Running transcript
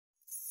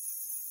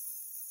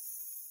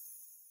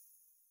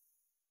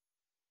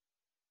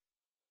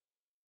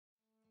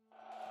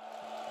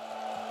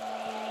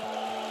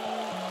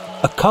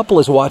A couple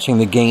is watching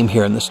the game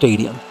here in the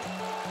stadium.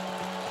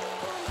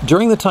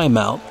 During the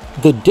timeout,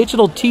 the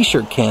digital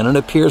t-shirt cannon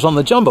appears on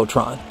the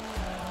Jumbotron.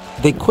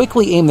 They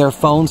quickly aim their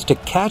phones to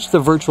catch the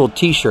virtual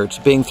t-shirts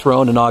being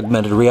thrown in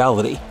augmented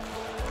reality.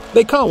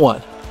 They caught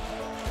one.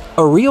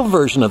 A real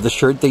version of the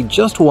shirt they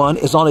just won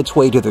is on its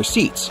way to their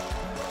seats.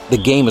 The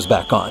game is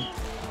back on.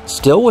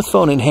 Still with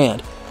phone in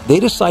hand, they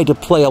decide to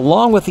play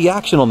along with the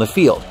action on the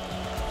field.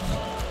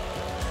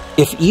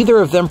 If either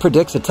of them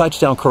predicts a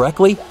touchdown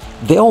correctly,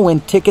 they'll win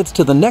tickets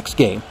to the next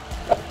game.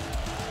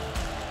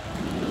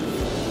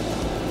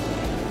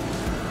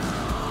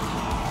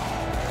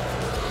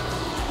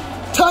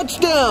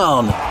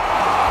 Touchdown!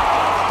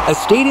 A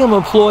stadium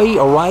employee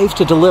arrives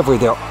to deliver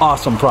their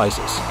awesome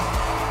prizes.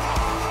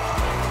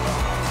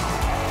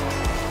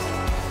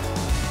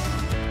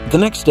 The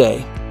next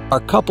day, our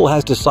couple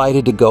has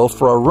decided to go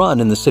for a run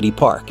in the city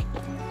park.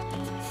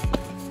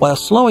 While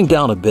slowing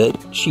down a bit,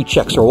 she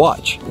checks her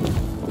watch.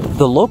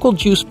 The local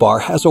juice bar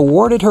has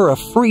awarded her a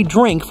free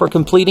drink for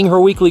completing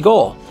her weekly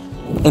goal.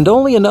 And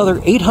only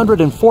another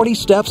 840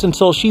 steps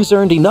until she's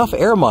earned enough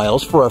air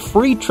miles for a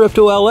free trip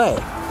to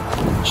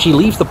LA. She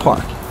leaves the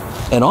park,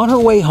 and on her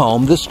way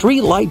home, the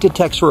street light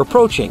detects her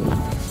approaching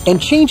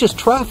and changes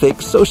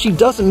traffic so she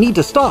doesn't need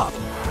to stop.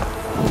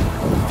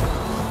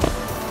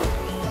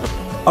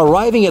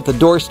 Arriving at the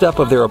doorstep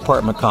of their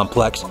apartment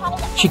complex,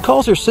 she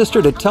calls her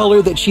sister to tell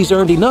her that she's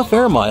earned enough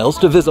air miles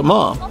to visit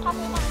Mom.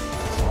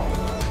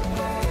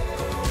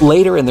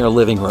 Later in their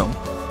living room,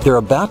 they're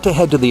about to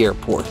head to the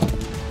airport,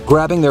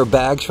 grabbing their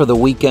bags for the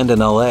weekend in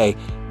LA,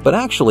 but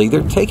actually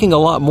they're taking a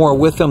lot more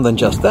with them than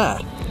just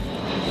that.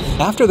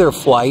 After their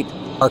flight,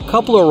 our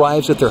couple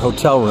arrives at their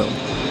hotel room,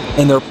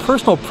 and their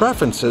personal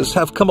preferences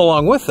have come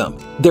along with them.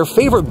 Their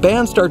favorite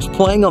band starts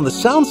playing on the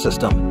sound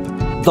system.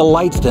 The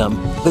lights dim,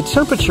 the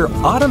temperature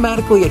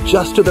automatically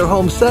adjusts to their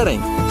home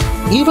setting.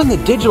 Even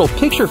the digital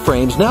picture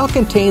frames now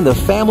contain the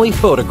family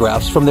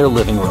photographs from their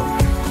living room.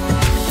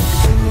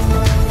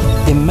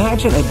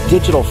 Imagine a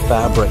digital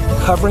fabric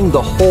covering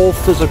the whole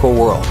physical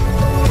world,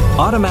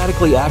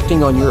 automatically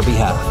acting on your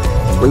behalf,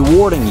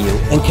 rewarding you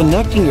and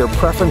connecting your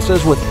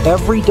preferences with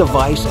every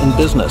device and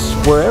business,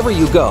 wherever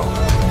you go.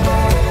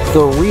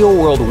 The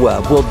real-world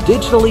web will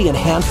digitally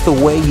enhance the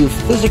way you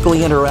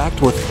physically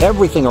interact with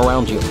everything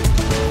around you.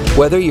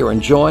 Whether you're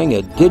enjoying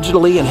a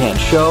digitally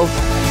enhanced show,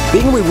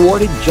 being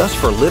rewarded just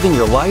for living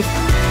your life,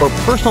 or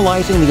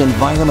personalizing the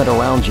environment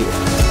around you,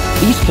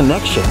 these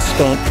connections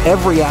span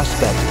every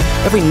aspect,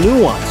 every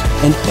nuance,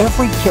 and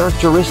every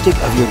characteristic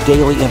of your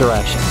daily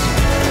interactions.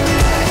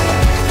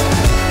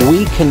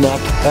 We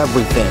connect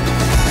everything,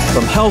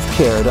 from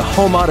healthcare to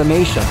home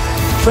automation,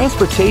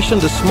 transportation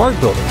to smart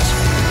buildings,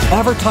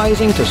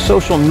 advertising to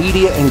social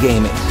media and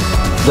gaming.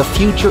 The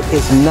future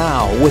is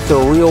now with the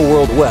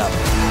real-world web.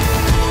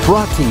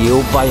 Brought to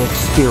you by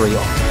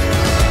Xperiel.